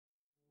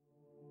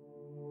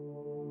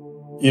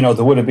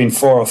there would have been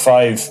 4 or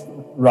 5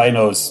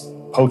 rhinos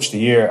poached a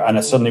year, and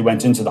it suddenly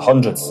went into the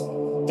hundreds.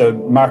 The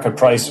market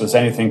price was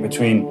anything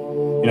between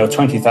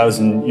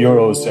 20,000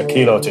 euros a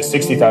kilo to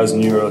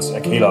 60,000 euros a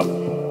kilo.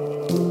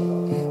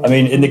 I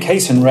mean, in the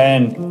case in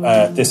Rennes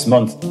this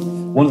month,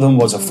 one of them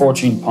was a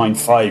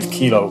 14.5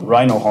 kilo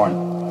rhino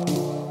horn.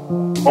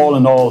 All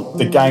in all,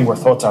 the gang were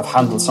thought to have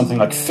handled something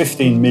like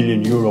 15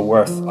 million euro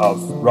worth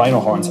of rhino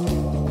horns.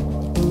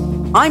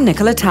 I'm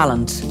Nicola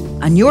Tallant,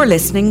 and you're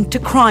listening to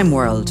Crime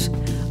World,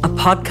 a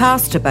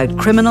podcast about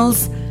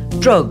criminals,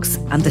 drugs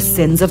and the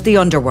sins of the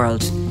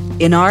underworld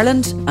in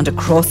Ireland and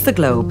across the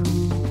globe.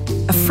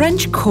 A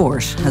French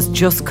court has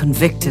just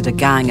convicted a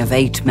gang of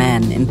 8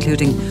 men,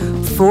 including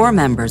 4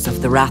 members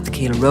of the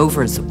Rathkeale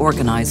Rovers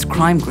organised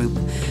crime group,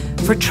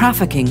 for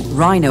trafficking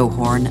rhino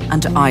horn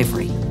and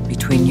ivory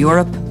between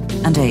Europe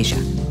and Asia.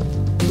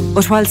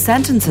 But while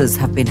sentences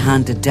have been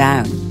handed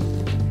down,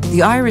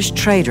 the Irish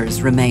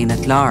traders remain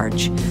at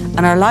large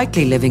and are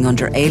likely living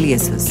under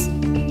aliases,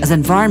 as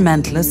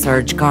environmentalists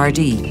urge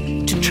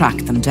Gardaí to track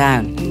them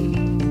down.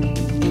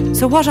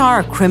 So what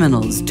are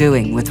criminals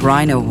doing with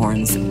rhino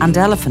horns and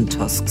elephant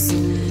tusks?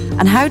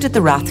 And how did the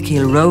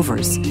Rathkeale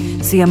Rovers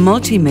see a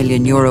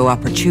multi-million euro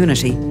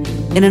opportunity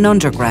in an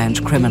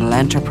underground criminal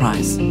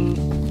enterprise?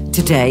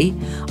 Today,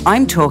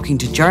 I'm talking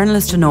to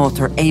journalist and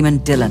author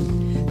Eamon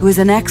Dillon, who is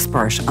an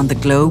expert on the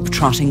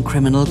globe-trotting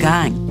criminal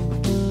gang.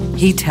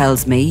 He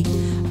tells me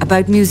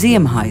about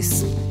museum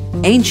heists,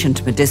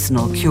 ancient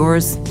medicinal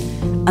cures,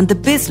 and the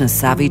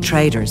business-savvy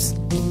traders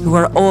who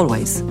are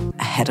always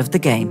ahead of the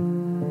game.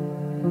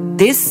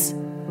 This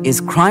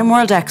is Crime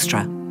World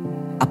Extra,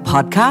 a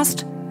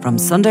podcast from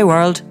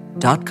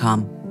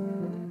SundayWorld.com.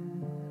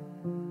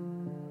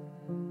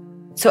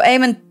 So,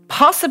 Eamon,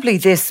 possibly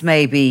this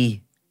may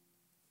be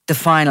the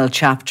final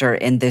chapter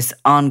in this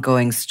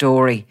ongoing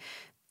story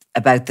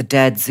about the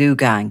Dead Zoo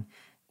Gang,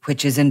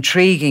 which is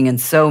intriguing in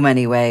so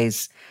many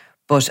ways.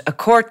 But a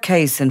court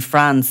case in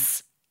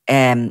France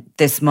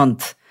this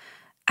month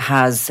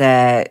has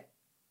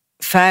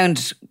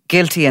found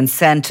guilty and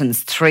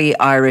sentenced 3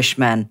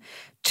 Irishmen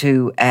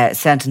to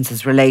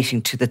sentences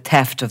relating to the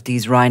theft of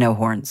these rhino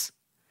horns.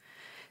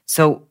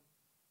 So,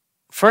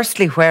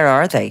 firstly, where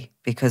are they?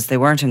 Because they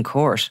weren't in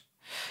court.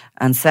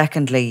 And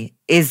secondly,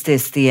 is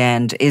this the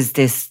end? Is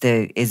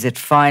it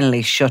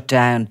finally shut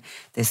down,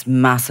 this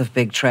massive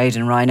big trade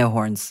in rhino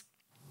horns?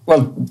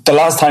 Well, the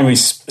last time we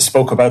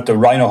spoke about the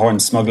rhino horn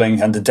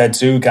smuggling and the Dead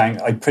Zoo Gang,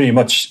 I pretty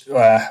much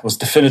was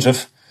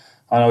definitive.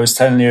 And I was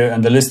telling you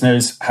and the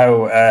listeners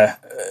how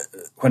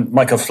when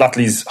Michael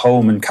Flatley's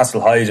home in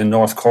Castlehyde in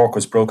North Cork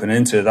was broken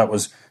into, that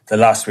was the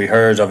last we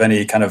heard of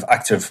any kind of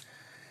active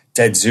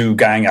Dead Zoo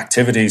Gang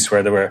activities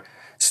where they were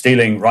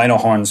stealing rhino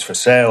horns for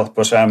sale.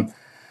 But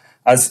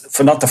as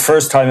for not the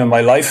first time in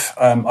my life,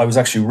 I was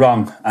actually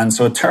wrong. And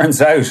so it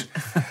turns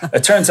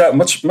out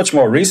much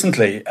more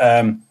recently,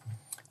 in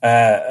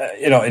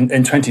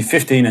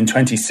 2015 and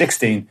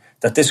 2016,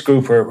 that this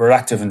group were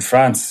active in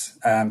France.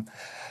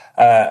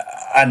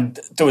 And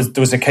there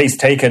was a case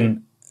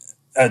taken.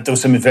 There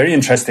was some very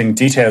interesting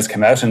details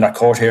came out in that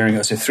court hearing. It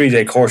was a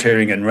 3-day court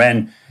hearing in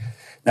Rennes.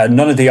 Now,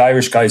 none of the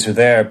Irish guys were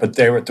there, but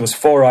there was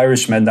 4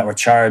 Irishmen that were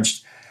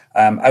charged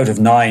out of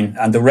 9,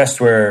 and the rest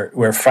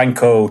were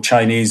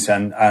Franco-Chinese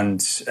and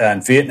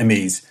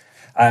Vietnamese.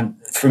 And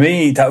for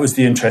me, that was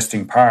the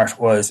interesting part,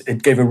 was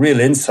it gave a real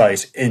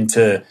insight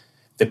into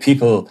the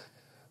people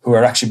who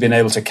are actually being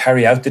able to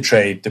carry out the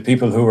trade, the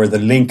people who are the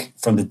link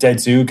from the Dead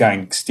Zoo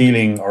Gang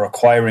stealing or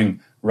acquiring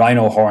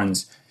rhino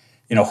horns,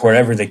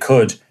 wherever they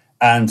could,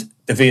 and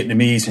the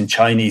Vietnamese and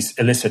Chinese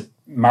illicit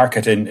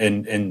market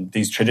in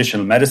these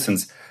traditional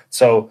medicines.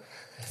 So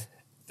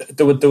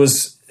there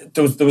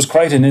was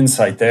quite an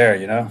insight there,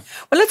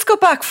 Well, let's go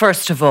back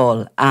first of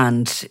all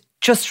and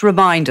just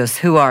remind us,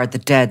 who are the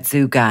Dead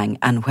Zoo Gang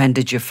and when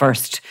did you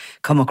first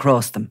come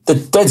across them? The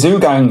Dead Zoo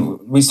Gang,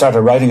 we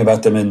started writing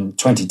about them in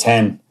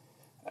 2010.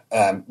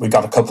 We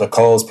got a couple of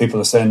calls. People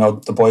are saying,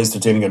 "Oh, the boys are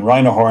dealing in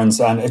rhino horns,"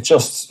 and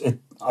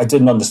I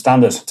didn't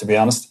understand it, to be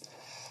honest.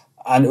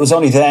 And it was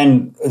only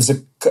then,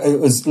 it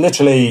was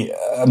literally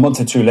a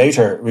month or 2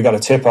 later, we got a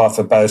tip off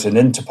about an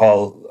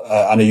Interpol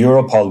and a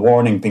Europol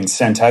warning being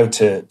sent out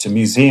to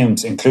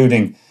museums,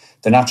 including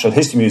the Natural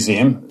History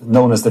Museum,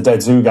 known as the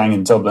Dead Zoo Gang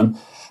in Dublin,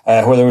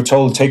 where they were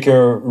told, take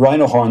your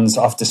rhino horns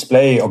off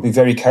display or be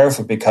very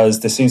careful because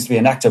there seems to be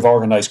an active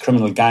organised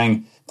criminal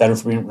gang that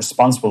have been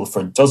responsible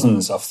for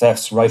dozens of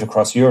thefts right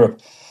across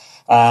Europe.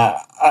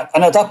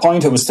 And at that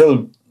point, it was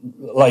still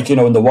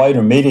in the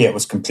wider media, it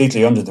was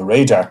completely under the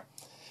radar.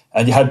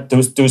 And there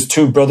was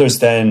 2 brothers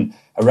then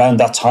around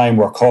that time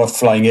were caught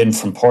flying in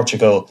from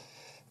Portugal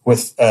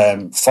with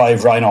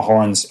 5 rhino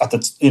horns at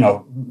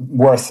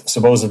worth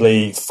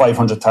supposedly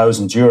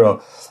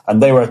 €500,000,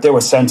 and they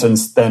were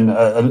sentenced then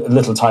a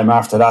little time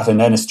after that in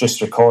Ennis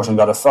District Court and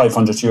got a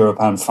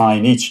 €500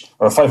 fine each,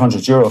 or a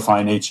 €500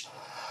 fine each.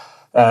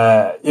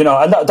 And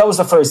that was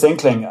the first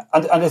inkling,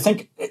 and I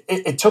think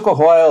it took a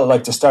while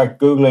to start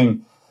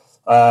Googling,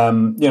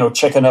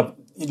 checking up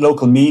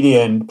local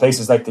media in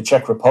places like the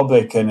Czech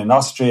Republic and in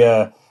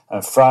Austria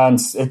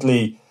France,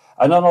 Italy.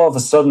 And then all of a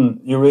sudden,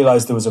 you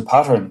realise there was a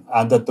pattern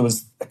and that there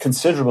was a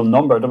considerable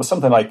number. There was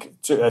something like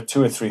 200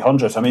 or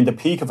 300. I mean, the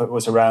peak of it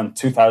was around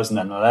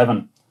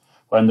 2011,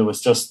 when there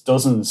was just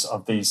dozens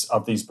of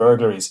these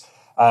burglaries.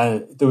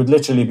 There would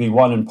literally be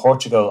one in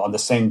Portugal on the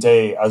same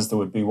day as there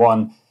would be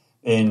one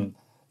in,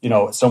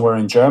 somewhere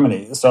in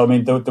Germany. So, I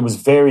mean, there was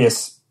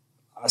various,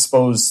 I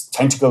suppose,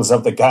 tentacles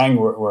of the gang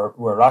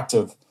were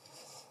active.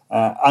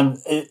 And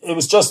it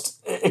was just,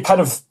 it kind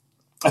of,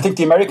 I think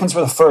the Americans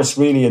were the first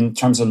really in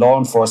terms of law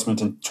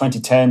enforcement. In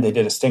 2010, they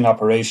did a sting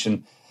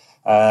operation,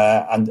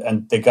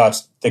 and they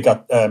got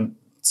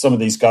some of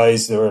these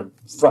guys. They were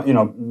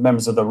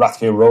members of the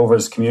Rathgear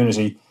Rovers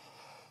community,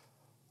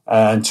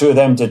 and two of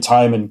them did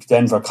time in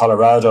Denver,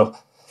 Colorado.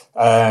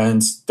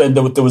 And then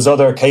there was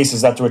other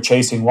cases that they were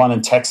chasing. One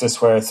in Texas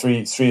where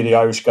three of the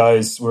Irish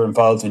guys were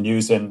involved in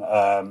using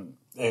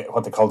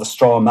what they called a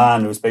straw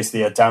man. It was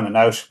basically a down and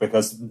out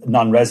because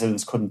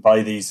non-residents couldn't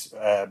buy these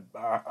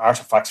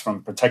artifacts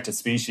from protected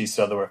species.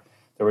 So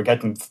they were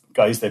getting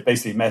guys they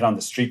basically met on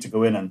the street to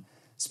go in and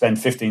spend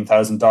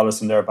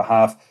 $15,000 in their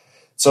behalf.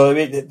 So I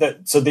mean,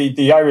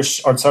 the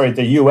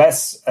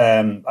US,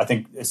 I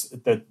think it's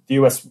the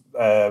US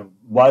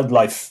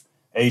Wildlife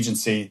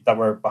Agency that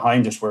were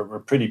behind it were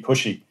pretty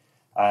pushy,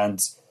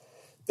 and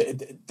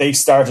they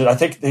started. I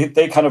think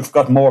they kind of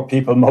got more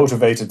people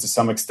motivated to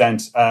some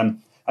extent.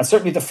 And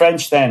certainly the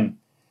French then,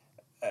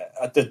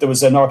 there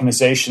was an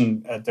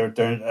organisation, an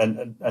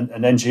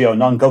NGO,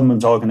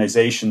 non-government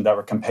organisation that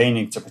were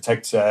campaigning to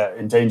protect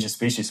endangered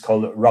species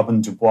called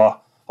Robin des Bois.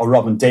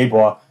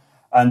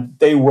 And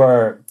they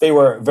were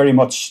very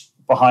much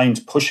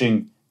behind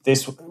pushing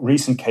this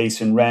recent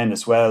case in Rennes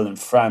as well in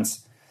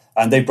France.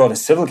 And they brought a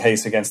civil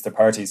case against the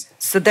parties.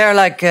 So they're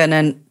like they're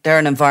an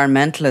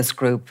environmentalist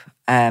group.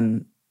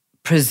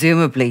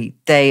 Presumably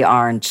they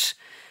aren't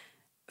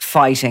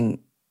fighting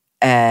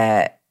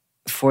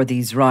for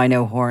these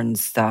rhino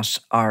horns that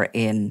are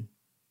in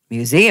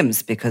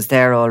museums because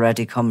they're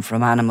already come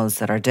from animals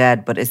that are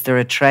dead. But is there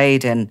a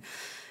trade in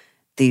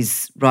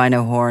these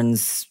rhino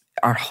horns?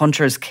 Are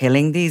hunters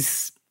killing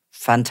these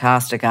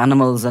fantastic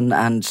animals and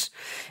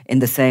in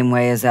the same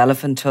way as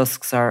elephant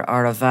tusks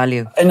are of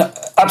value? And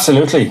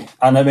absolutely.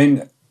 And I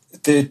mean,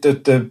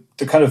 the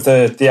kind of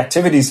the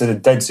activities of the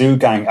Dead Zoo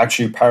gang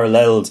actually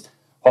paralleled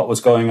what was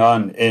going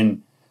on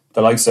in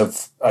the likes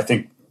of, I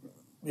think,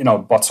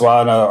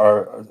 Botswana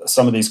or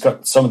some of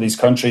these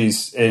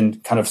countries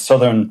in kind of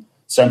southern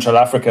Central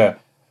Africa,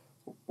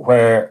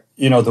 where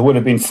there would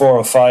have been 4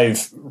 or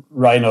 5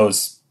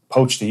 rhinos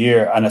poached a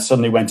year, and it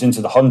suddenly went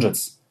into the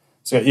hundreds.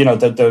 So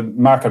the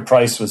market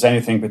price was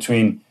anything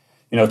between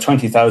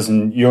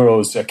 20,000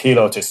 euros a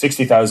kilo to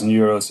 60,000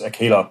 euros a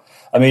kilo.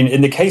 I mean,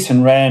 in the case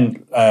in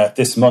Rennes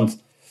this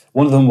month,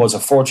 one of them was a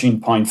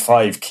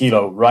 14.5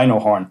 kilo rhino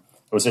horn.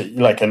 It was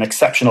like an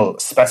exceptional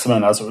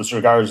specimen as it was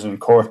regarded in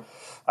court.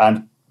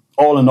 And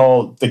all in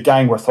all, the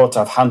gang were thought to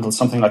have handled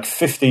something like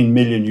 15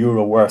 million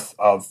euro worth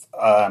of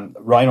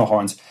rhino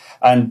horns.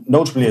 And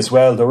notably as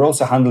well, they were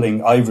also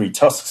handling ivory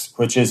tusks,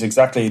 which is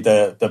exactly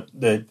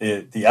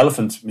the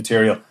elephant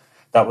material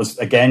that was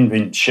again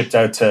being shipped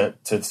out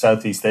to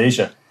Southeast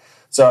Asia.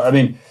 So, I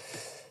mean,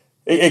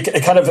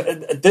 it kind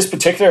of, this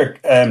particular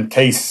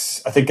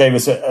case, I think, gave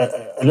us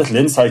a little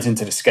insight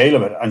into the scale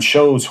of it and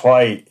shows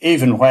why,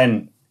 even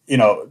when,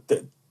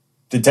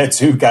 the Dead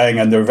Zoo gang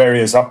and their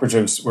various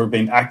operatives were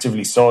being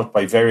actively sought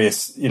by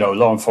various,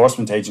 law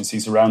enforcement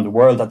agencies around the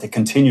world, that they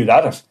continued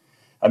at it.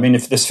 I mean,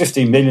 if there's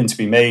 15 million to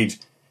be made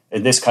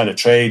in this kind of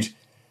trade,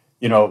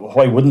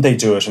 why wouldn't they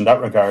do it in that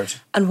regard?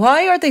 And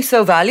why are they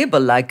so valuable?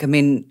 Like, I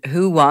mean,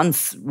 who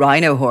wants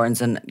rhino horns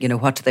and,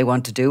 what do they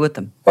want to do with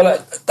them?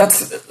 Well,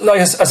 that's,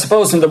 like, I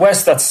suppose in the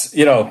West, that's,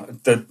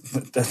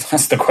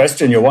 that's the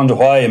question. You wonder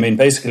why. I mean,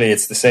 basically,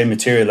 it's the same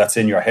material that's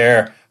in your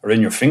hair or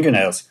in your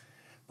fingernails.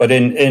 But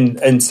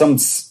in some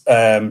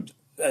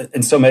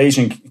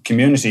Asian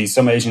communities,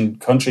 some Asian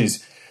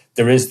countries,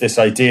 there is this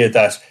idea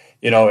that,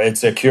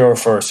 it's a cure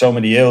for so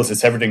many ills.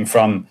 It's everything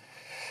from,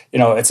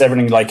 it's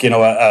everything like,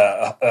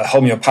 a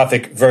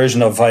homeopathic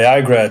version of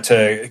Viagra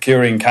to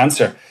curing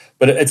cancer.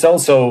 But it's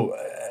also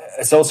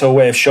a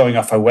way of showing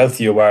off how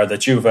wealthy you are,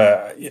 that you've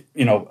a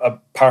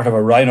part of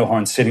a rhino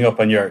horn sitting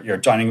up on your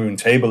dining room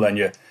table, and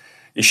you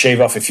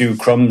shave off a few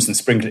crumbs and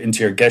sprinkle it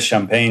into your Guess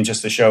champagne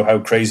just to show how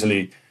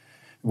crazily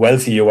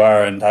wealthy you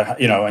are, and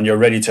and you're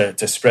ready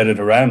to spread it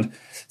around.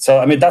 So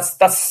I mean, that's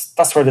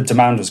where the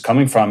demand was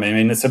coming from. I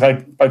mean, it's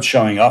about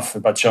showing off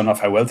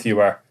how wealthy you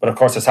are. But of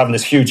course, it's having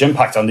this huge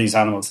impact on these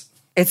animals.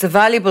 It's a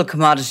valuable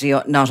commodity,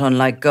 not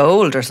unlike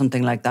gold or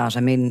something like that. I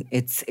mean,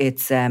 it's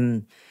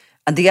and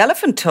the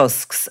elephant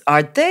tusks,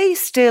 are they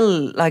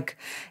still, like,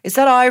 is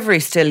that ivory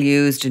still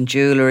used in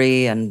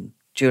jewellery and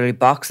jewellery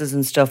boxes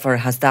and stuff, or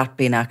has that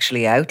been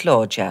actually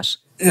outlawed yet?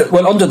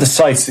 Well, under the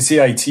CITES, the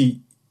CITES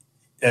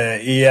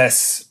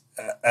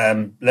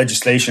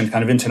legislation,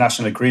 kind of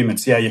international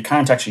agreements, you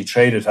can't actually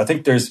trade it. I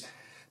think there's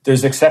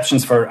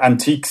exceptions for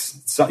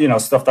antiques, stuff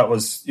that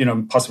was,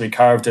 possibly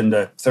carved in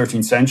the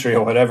 13th century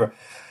or whatever.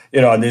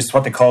 and there's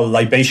what they call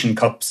libation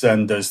cups,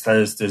 and there's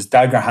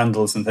dagger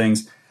handles and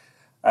things.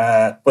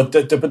 But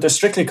they're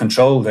strictly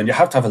controlled, and you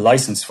have to have a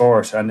license for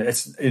it. And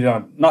it's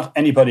not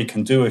anybody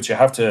can do it. You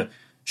have to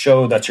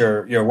show that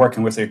you're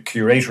working with a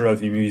curator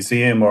of your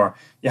museum, or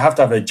you have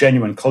to have a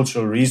genuine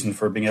cultural reason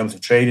for being able to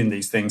trade in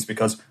these things,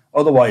 because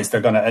otherwise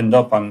they're going to end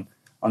up on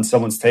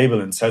someone's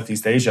table in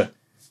Southeast Asia.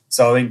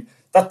 So I mean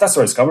that's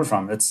where it's coming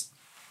from.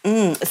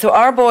 So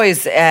our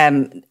boys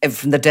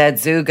from the Dead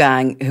Zoo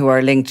gang, who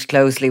are linked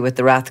closely with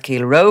the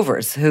Rathkeale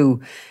Rovers,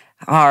 who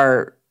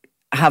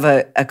have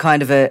a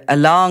kind of a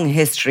long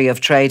history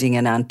of trading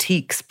in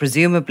antiques.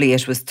 Presumably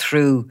it was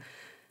through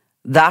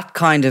that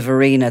kind of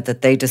arena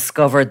that they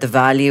discovered the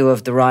value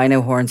of the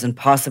rhino horns and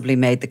possibly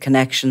made the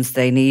connections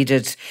they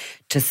needed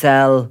to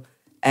sell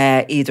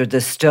either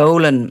the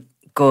stolen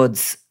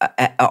goods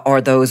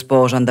or those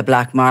bought on the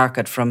black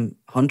market from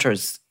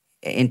hunters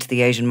into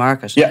the Asian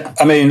market. Yeah,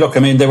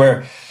 they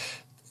were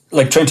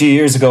like 20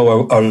 years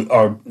ago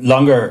or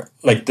longer,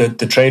 like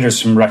the traders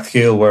from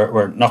Rathkeale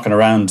were knocking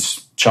around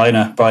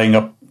China, buying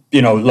up,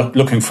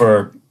 looking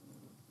for,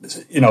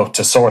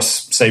 to source,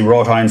 say,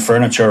 wrought iron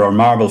furniture or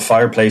marble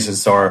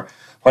fireplaces or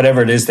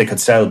whatever it is they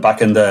could sell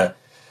back in the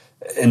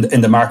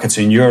markets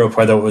in Europe,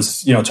 whether it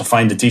was, to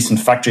find a decent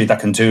factory that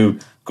can do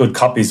good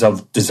copies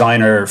of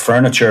designer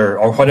furniture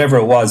or whatever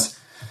it was.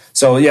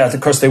 So, yeah, of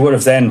course, they would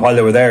have then, while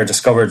they were there,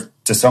 discovered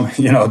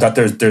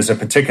that there's a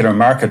particular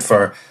market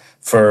for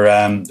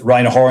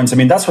rhino horns. I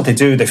mean, that's what they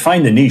do. They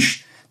find a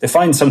niche. They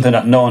find something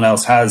that no one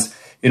else has,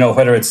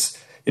 whether it's,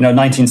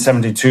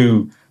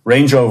 1972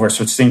 Range Rovers,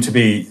 which seem to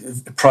be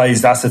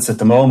prized assets at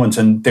the moment.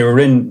 And they were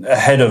in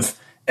ahead of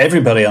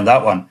everybody on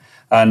that one.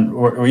 And,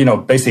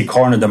 basically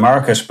cornered the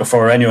market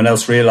before anyone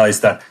else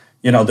realised that,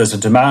 there's a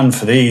demand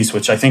for these,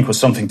 which I think was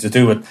something to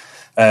do with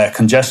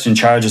congestion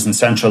charges in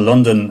central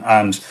London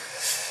and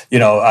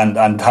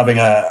having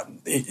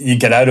you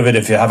get out of it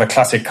if you have a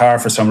classic car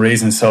for some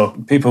reason. So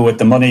people with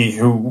the money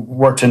who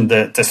worked in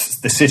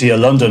the city of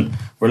London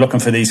were looking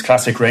for these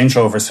classic Range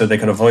Rovers so they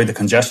could avoid the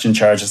congestion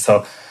charges.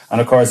 So, and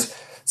of course,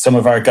 some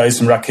of our guys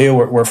from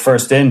Rathkeale were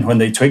first in when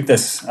they tweaked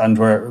this and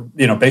were,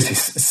 basically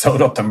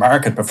sold up the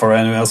market before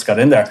anyone else got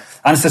in there.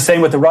 And it's the same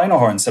with the rhino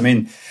horns. I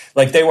mean,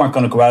 like they weren't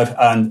going to go out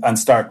and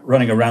start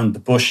running around the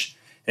bush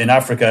in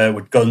Africa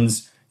with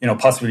guns,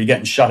 possibly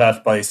getting shot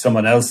at by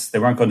someone else. They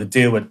weren't going to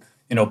deal with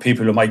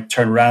people who might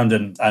turn around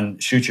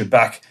and shoot you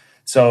back.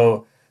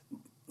 So,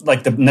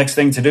 like the next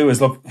thing to do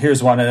is look.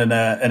 Here's one in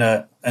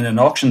an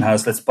auction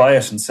house. Let's buy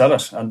it and sell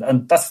it.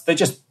 And they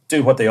just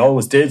do what they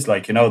always did.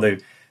 Like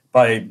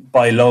they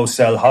buy low,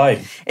 sell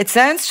high. It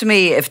sounds to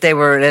me if they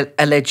were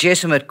a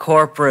legitimate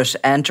corporate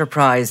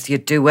enterprise,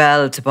 you'd do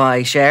well to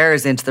buy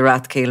shares into the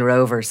Rathkeale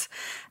Rovers.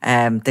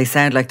 They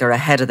sound like they're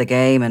ahead of the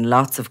game in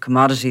lots of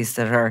commodities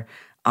that are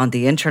on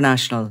the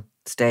international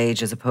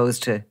stage, as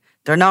opposed to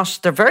they're not.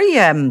 They're very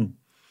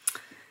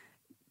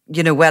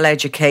well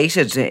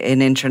educated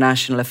in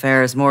international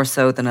affairs, more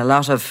so than a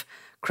lot of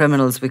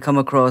criminals we come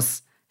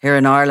across here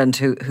in Ireland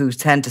who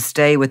tend to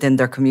stay within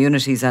their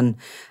communities and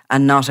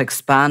not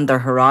expand their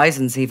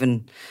horizons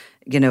even,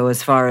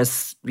 as far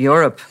as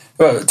Europe.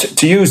 Well,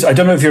 to use, I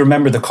don't know if you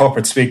remember the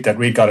corporate speak that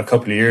Reid got a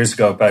couple of years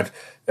ago about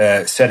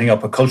setting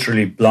up a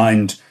culturally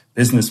blind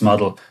business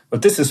model,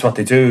 but this is what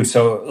they do.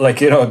 So,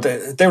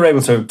 they were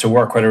able to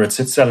work, whether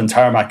it's selling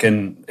tarmac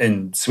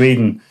in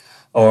Sweden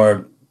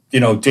or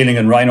dealing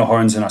in rhino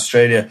horns in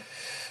Australia.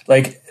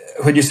 Like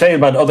when you say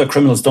about other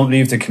criminals don't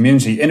leave the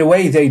community, in a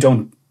way they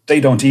don't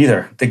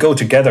either. They go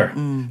together.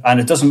 And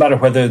it doesn't matter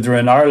whether they're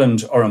in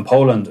Ireland or in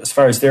Poland. As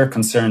far as they're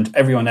concerned,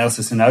 everyone else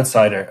is an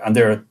outsider, and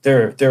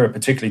they're a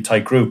particularly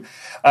tight group.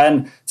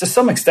 And to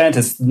some extent,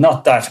 it's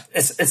not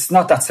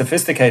that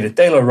sophisticated.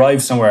 They'll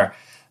arrive somewhere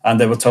and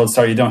they were told,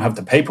 sorry, you don't have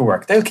the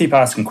paperwork. They'll keep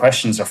asking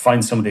questions or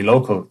find somebody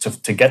local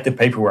to get the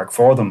paperwork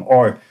for them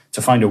or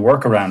to find a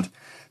workaround.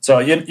 So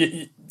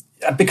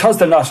because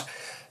they're not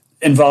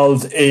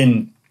involved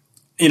in,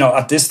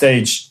 at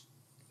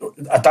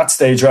that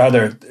stage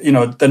rather,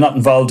 they're not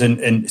involved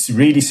in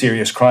really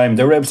serious crime.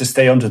 They were able to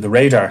stay under the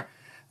radar,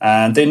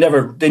 and they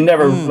never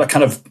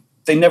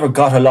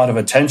got a lot of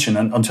attention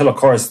until, of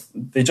course,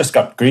 they just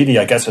got greedy,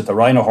 I guess, with the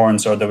rhino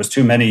horns, or there was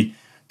too many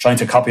trying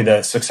to copy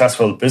the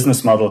successful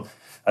business model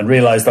and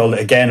realised all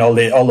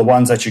the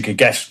ones that you could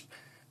get,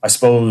 I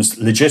suppose,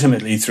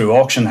 legitimately through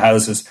auction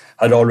houses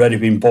had already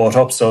been bought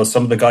up. So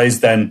some of the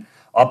guys then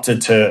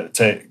opted to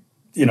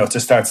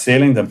start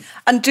stealing them.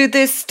 And do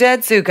this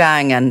Dead Zoo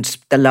gang and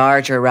the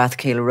larger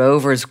Rathkeale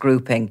Rovers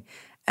grouping,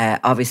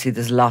 obviously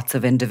there's lots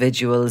of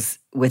individuals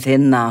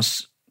within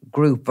that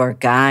group or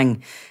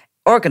gang,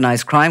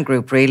 organised crime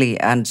group really,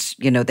 and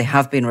they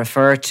have been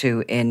referred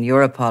to in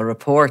Europol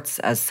reports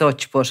as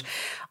such, but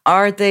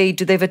do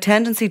they have a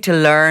tendency to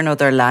learn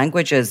other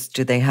languages?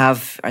 Are they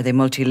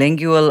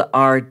multilingual,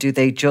 or do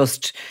they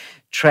just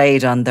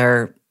trade on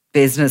their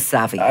business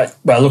savvy?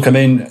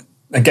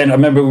 Again, I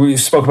remember we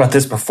spoke about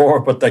this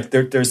before, but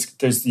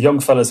there's young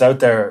fellas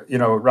out there,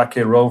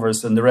 Rathkeale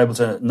Rovers, and they're able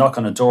to knock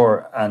on a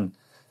door and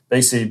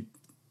basically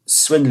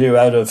swindle you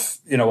out of,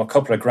 a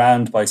couple of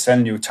grand by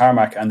selling you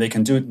tarmac, and they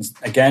can do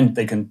it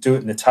they can do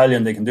it in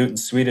Italian, they can do it in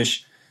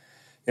Swedish,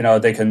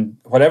 they can,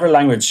 whatever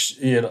language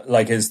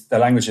is the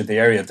language of the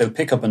area, they'll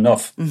pick up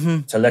enough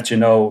to let you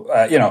know,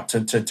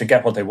 to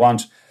get what they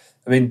want.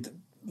 I mean,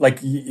 like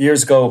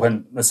years ago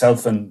when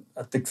myself and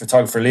I think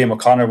photographer Liam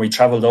O'Connor, we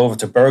travelled over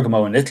to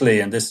Bergamo in Italy,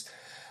 and this,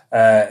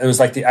 it was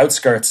like the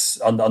outskirts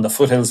on the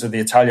foothills of the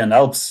Italian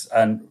Alps,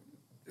 and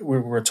we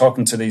were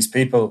talking to these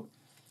people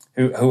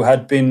who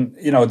had been,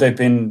 they'd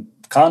been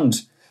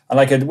conned,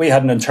 and we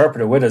had an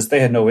interpreter with us, they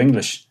had no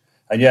English,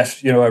 and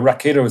yet, a rat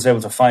killer was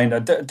able to find,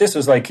 this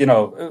was like, it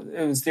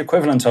was the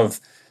equivalent of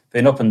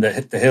being up in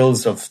the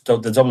hills of the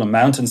Dublin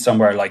Mountains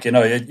somewhere,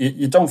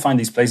 you don't find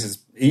these places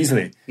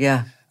easily.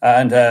 Yeah.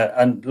 And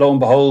lo and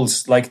behold,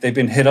 they've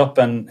been hit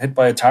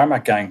by a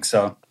tarmac gang.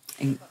 So,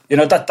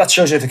 that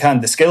shows you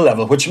the skill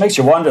level, which makes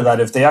you wonder that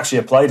if they actually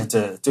applied it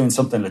to doing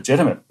something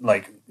legitimate,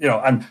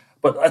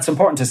 but it's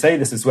important to say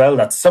this as well,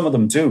 that some of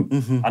them do.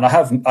 Mm-hmm. And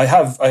I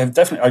have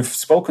definitely, I've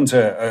spoken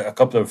to a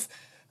couple of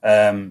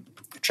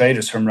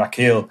traders from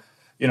Rathkeale,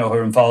 who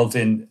are involved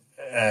in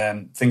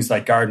things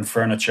like garden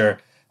furniture,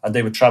 and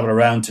they would travel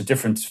around to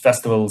different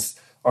festivals.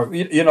 Or,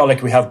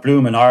 like we have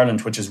Bloom in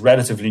Ireland, which is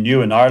relatively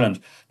new in Ireland.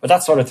 But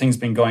that sort of thing's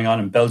been going on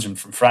in Belgium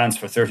from France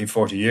for 30,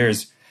 40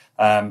 years.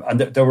 And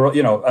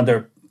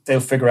they'll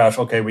figure out,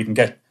 okay, we can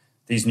get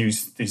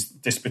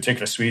this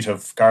particular suite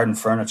of garden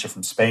furniture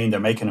from Spain. They're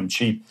making them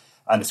cheap,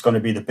 and it's going to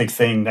be the big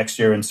thing next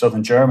year in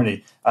southern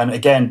Germany. And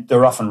again,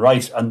 they're often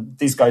right. And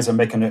these guys are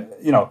making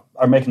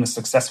a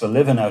successful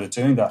living out of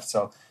doing that.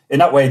 So in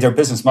that way, their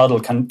business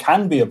model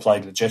can be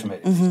applied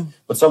legitimately,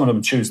 but some of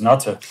them choose not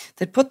to.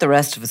 They'd put the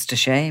rest of us to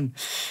shame.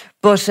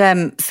 But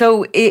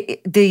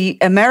the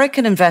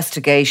American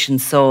investigation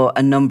saw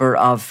a number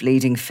of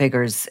leading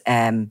figures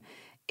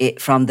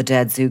from the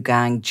Dead Zoo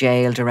gang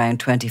jailed around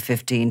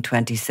 2015,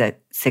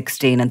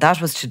 2016, and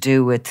that was to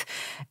do with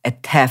a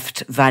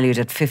theft valued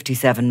at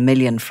 57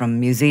 million from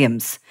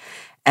museums.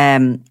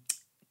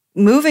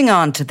 Moving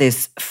on to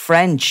this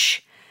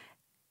French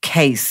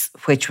case,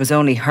 which was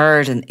only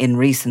heard in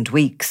recent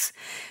weeks.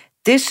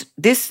 This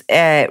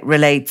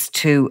relates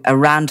to a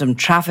random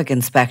traffic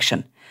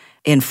inspection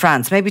in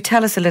France. Maybe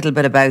tell us a little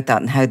bit about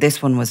that and how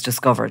this one was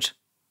discovered.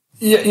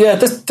 Yeah.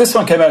 This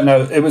one came out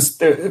now. It was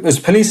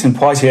police in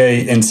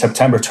Poitiers in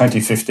September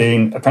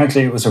 2015.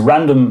 Apparently, it was a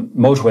random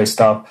motorway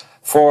stop.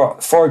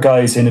 Four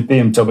guys in a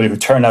BMW who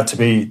turned out to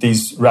be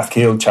these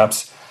Rathkeale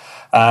chaps,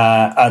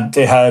 and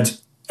they had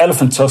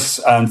elephant tusks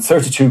and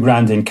 32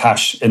 grand in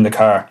cash in the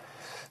car.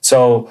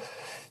 So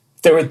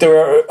they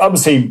were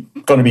obviously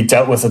going to be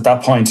dealt with at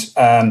that point.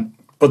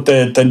 But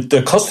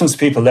the customs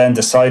people then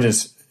decided,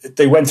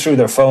 they went through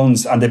their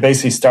phones and they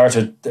basically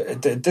started,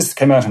 this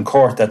came out in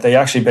court, that they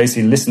actually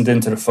basically listened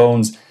into the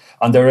phones,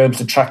 and they were able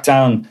to track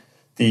down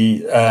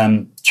the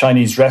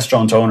Chinese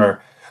restaurant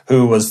owner,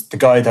 who was the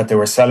guy that they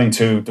were selling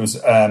to. There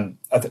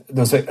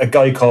was a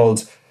guy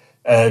called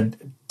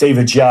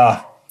David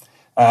Ya,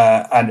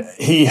 and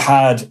he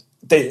had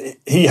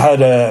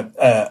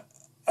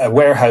a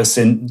warehouse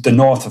in the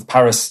north of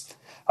Paris.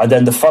 And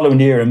then the following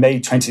year, in May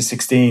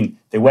 2016,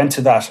 they went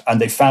to that and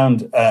they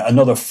found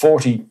another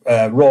 40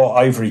 raw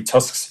ivory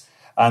tusks.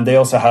 And they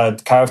also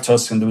had carved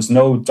tusks, and there was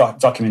no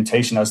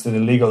documentation as to the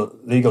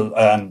legal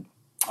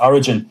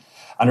origin.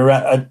 And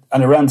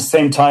around the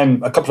same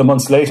time, a couple of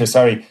months later,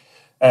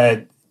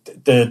 the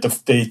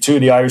two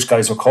of the Irish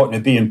guys were caught in a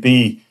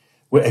B&B,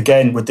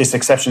 again with this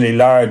exceptionally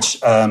large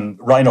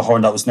rhino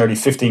horn that was nearly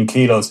 15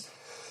 kilos.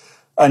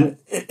 And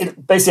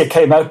it basically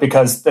came out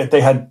because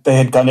they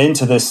had gone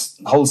into this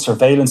whole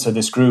surveillance of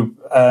this group.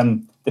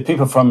 The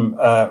people from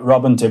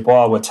Robin des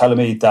Bois were telling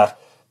me that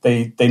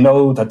they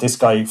know that this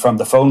guy, from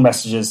the phone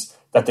messages,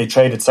 that they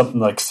traded something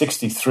like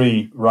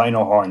 63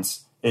 rhino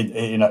horns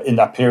in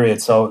that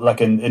period. So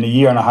like in a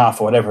year and a half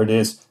or whatever it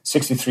is,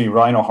 63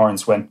 rhino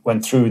horns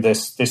went through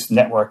this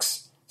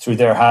networks, through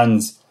their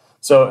hands.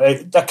 So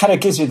that kind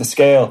of gives you the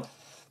scale.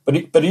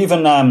 But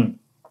even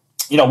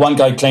one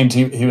guy claimed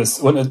he was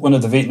one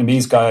of the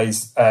Vietnamese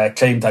guys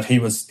claimed that he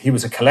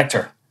was a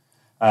collector,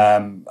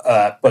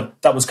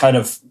 but that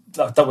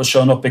was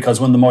shown up because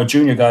one of the more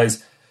junior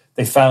guys,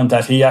 they found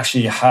that he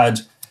actually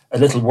had a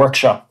little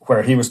workshop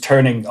where he was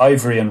turning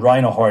ivory and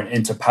rhino horn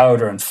into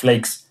powder and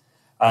flakes,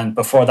 and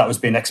before that was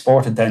being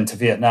exported then to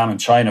Vietnam and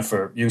China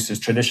for use as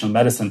traditional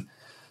medicine.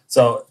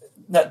 So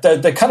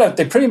they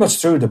pretty much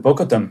threw the book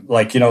at them,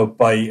 by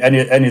any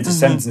of the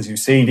sentences you've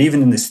seen,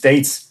 even in the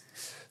States.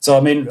 So,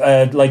 I mean,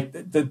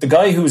 the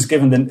guy who was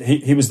given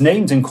he was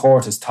named in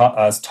court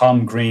as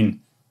Tom Green,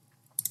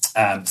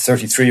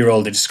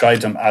 33-year-old. They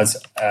described him as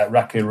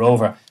Rathkeale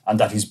Rover, and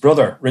that his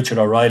brother, Richard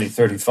O'Reilly,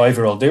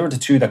 35-year-old, they were the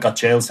two that got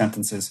jail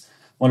sentences,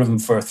 one of them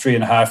for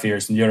 3.5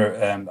 years and the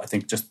other, I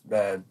think, just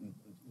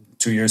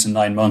 2 years and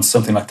 9 months,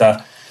 something like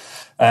that.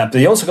 But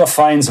he also got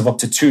fines of up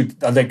to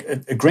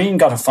Green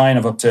got a fine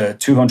of up to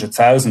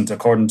 200,000,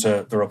 according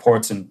to the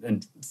reports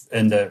in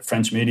the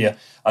French media,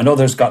 and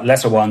others got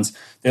lesser ones.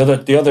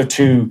 The other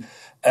two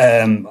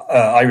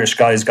Irish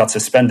guys got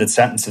suspended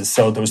sentences,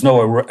 so there was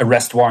no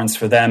arrest warrants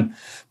for them.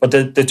 But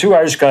the two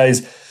Irish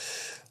guys,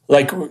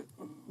 like,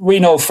 we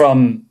know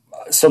from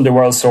Sunday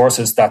World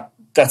sources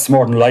that's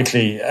more than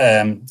likely.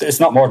 It's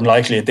not more than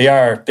likely. They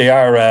are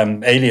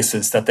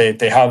aliases, that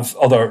they have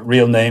other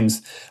real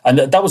names, and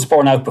that was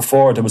borne out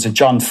before. There was a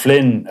John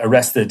Flynn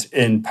arrested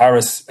in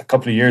Paris a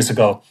couple of years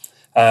ago,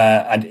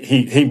 and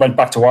he went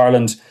back to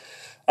Ireland.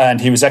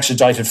 And he was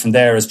extradited from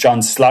there as John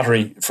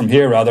Slattery,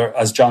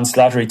 as John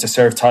Slattery, to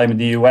serve time in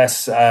the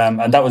US.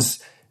 And that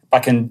was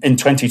back in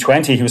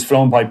 2020. He was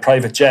flown by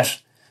private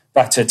jet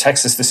back to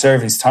Texas to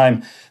serve his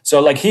time. So,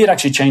 like, he had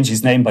actually changed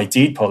his name by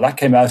deed poll. That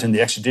came out in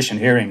the extradition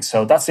hearing.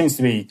 So that seems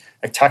to be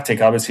a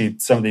tactic, obviously,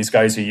 some of these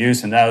guys are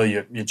using now.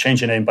 You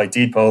change your name by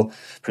deed poll.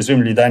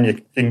 Presumably then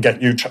you can get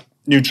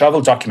new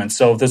travel documents.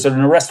 So if there's an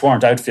arrest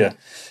warrant out for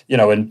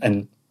you,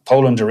 in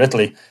Poland or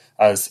Italy,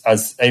 as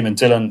Eamon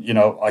Dillon,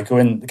 I go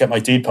in, get my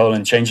deed poll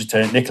and change it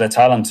to Nicola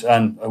Tallant,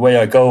 and away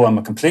I go. I'm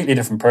a completely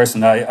different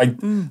person. I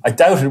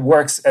doubt it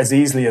works as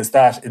easily as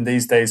that in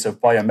these days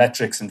of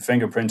biometrics and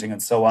fingerprinting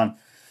and so on.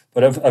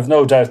 But I've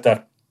no doubt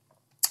that,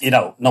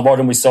 no more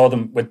than we saw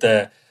them with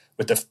the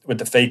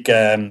fake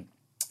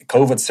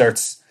COVID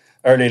certs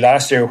early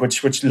last year,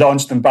 which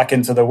launched them back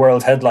into the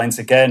world headlines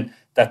again,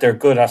 that they're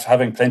good at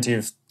having plenty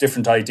of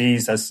different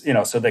IDs, as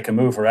so they can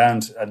move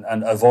around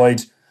and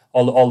avoid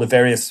all the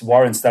various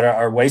warrants that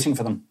are waiting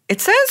for them. It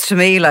sounds to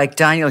me like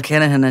Daniel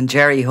Kinahan and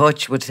Jerry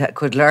Hutch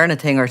could learn a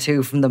thing or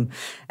two from them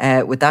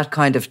with that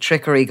kind of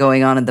trickery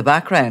going on in the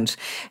background.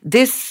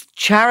 This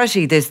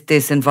charity, this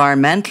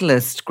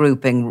environmentalist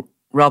grouping,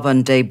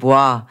 Robin des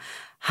Bois,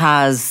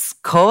 has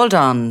called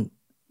on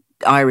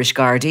Irish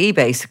Gardaí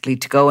basically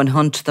to go and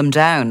hunt them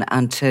down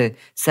and to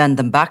send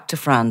them back to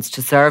France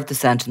to serve the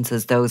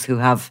sentences, those who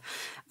have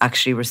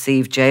actually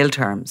received jail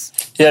terms.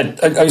 Yeah,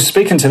 I was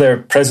speaking to their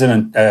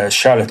president,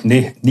 Charlotte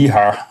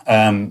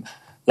Nihar,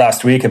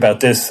 last week about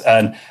this,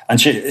 and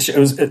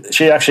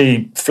she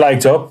actually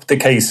flagged up the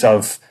case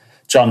of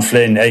John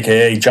Flynn,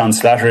 aka John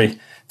Slattery,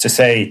 to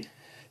say,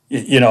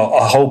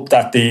 I hope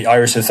that the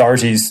Irish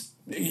authorities,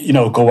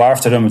 go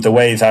after them the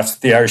way that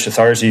the Irish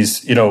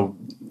authorities,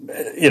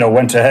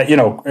 went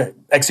ahead,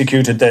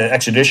 executed the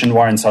extradition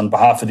warrants on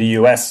behalf of the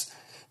US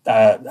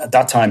at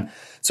that time.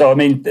 So, I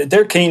mean,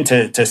 they're keen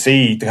to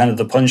see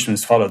the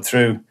punishments followed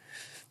through.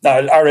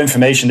 Now, our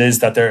information is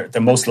that they're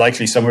most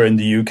likely somewhere in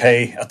the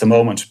UK at the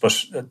moment,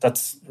 but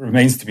that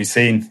remains to be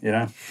seen,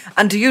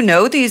 And do you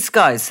know these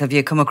guys? Have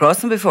you come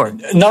across them before?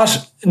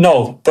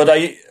 No,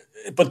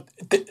 but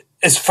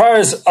as far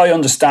as I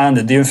understand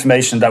it, the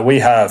information that we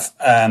have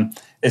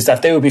is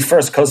that they would be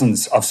first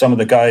cousins of some of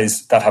the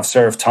guys that have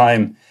served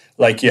time.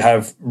 Like, you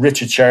have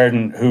Richard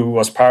Sheridan, who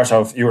was part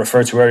of, you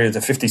referred to earlier,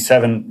 the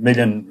 57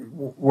 million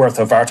worth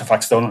of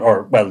artefacts stolen,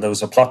 there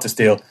was a plot to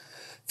steal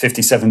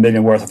 57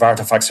 million worth of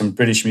artefacts from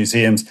British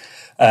museums.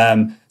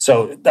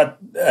 So that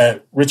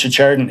Richard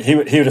Sheridan, he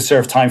would have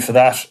served time for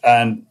that.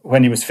 And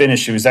when he was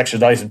finished, he was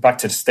extradited back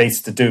to the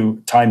States to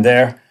do time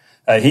there.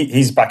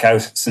 He's back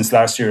out since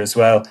last year as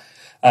well.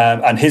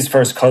 And his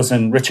first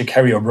cousin, Richard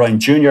Kerry O'Brien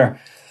Jr.,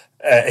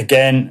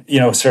 again,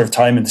 served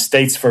time in the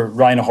States for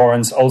Rhino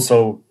Horns,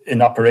 also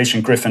in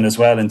Operation Griffin as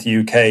well in the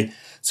UK.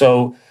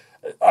 So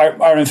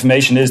our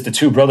information is the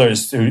two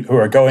brothers who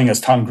are going as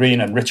Tom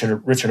Green and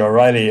Richard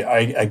O'Reilly,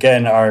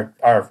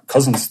 are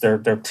cousins.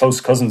 They're close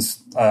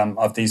cousins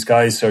of these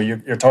guys. So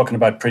you're talking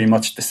about pretty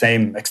much the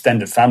same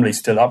extended family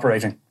still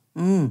operating.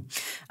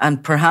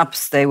 And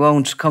perhaps they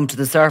won't come to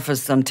the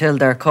surface until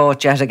they're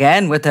caught yet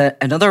again with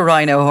another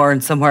rhino horn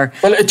somewhere.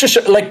 Well, it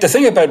just, like, the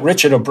thing about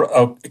Richard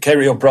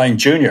Kerry O'Brien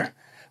Jr.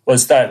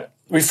 was that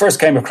we first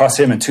came across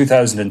him in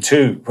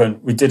 2002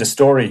 when we did a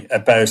story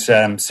about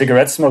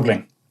cigarette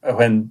smuggling,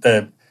 when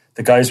the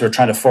guys were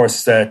trying to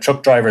force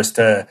truck drivers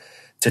to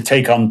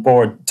take on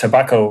board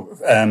tobacco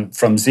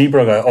from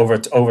Zeebrugge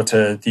over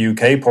to the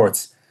UK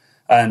ports.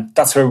 And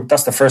that's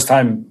the first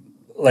time,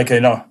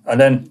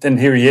 and then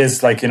here he is,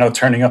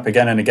 turning up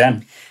again and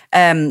again.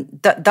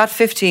 That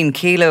 15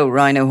 kilo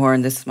rhino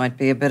horn, this might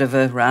be a bit of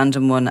a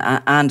random one,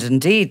 and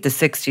indeed the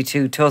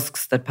 62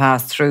 tusks that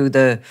passed through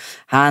the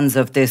hands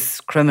of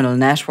this criminal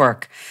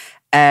network.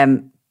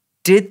 Did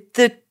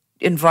the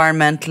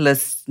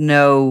environmentalists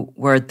know,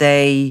 were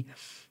they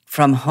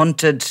from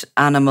hunted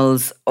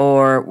animals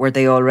or were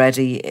they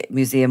already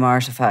museum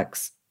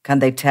artefacts? Can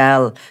they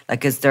tell?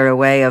 Is there a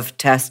way of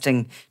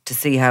testing to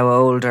see how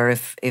old, or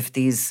if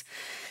these,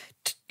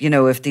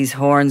 if these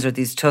horns or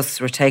these tusks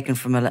were taken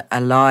from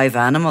a live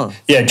animal?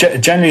 Yeah,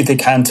 generally they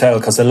can tell,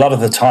 because a lot of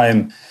the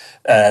time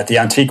the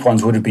antique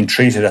ones would have been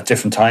treated at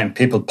different time.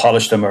 People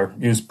polish them or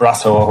use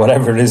Brasso or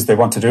whatever it is they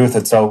want to do with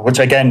it. So, which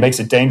again makes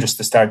it dangerous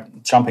to start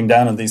chomping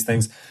down on these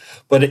things.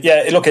 But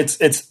look, it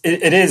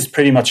is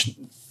pretty much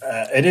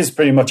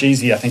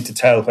easy, I think, to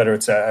tell whether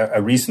it's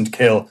a recent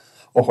kill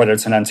or whether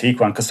it's an antique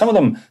one, because some of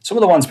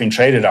the ones being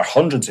traded are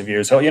hundreds of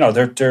years old.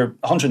 They're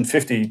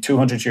 150,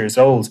 200 years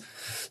old.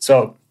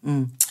 So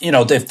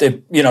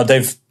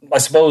they've I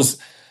suppose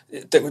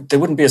they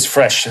wouldn't be as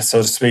fresh,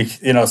 so to speak.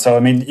 So I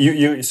mean,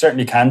 you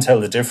certainly can tell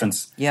the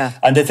difference. Yeah.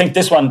 And I think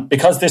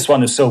because this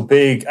one is so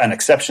big and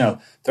exceptional,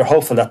 they're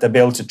hopeful that they'll be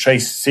able to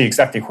see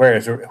exactly where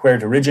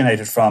it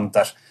originated from.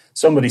 That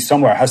somebody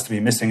somewhere has to be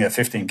missing a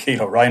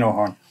 15-kilo rhino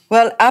horn.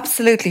 Well,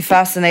 absolutely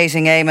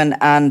fascinating, Eamon,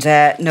 and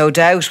no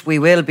doubt we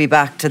will be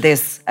back to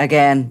this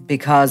again,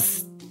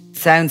 because it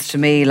sounds to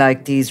me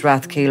like these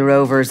Rathkeil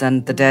Rovers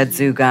and the Dead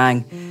Zoo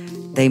gang,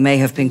 they may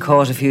have been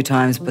caught a few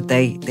times, but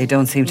they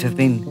don't seem to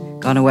have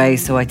gone away.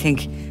 So I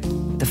think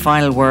the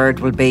final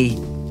word will be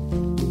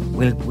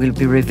we'll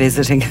be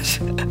revisiting it.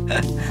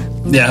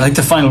 Yeah, I think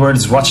the final word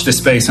is watch this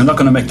space. I'm not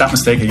going to make that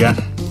mistake again.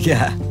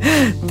 Yeah.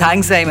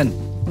 Thanks, Eamon.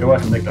 You're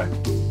welcome, Nicola.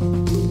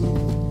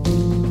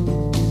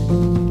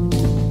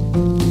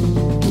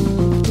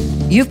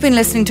 You've been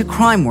listening to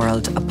Crime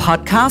World, a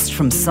podcast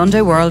from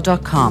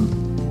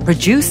SundayWorld.com,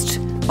 produced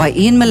by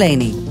Ian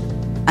Mullaney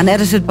and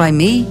edited by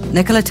me,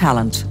 Nicola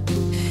Tallant.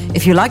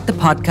 If you like the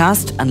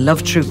podcast and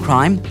love true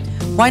crime,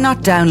 why not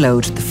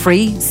download the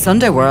free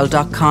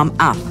SundayWorld.com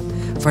app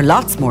for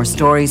lots more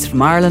stories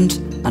from Ireland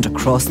and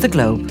across the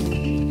globe.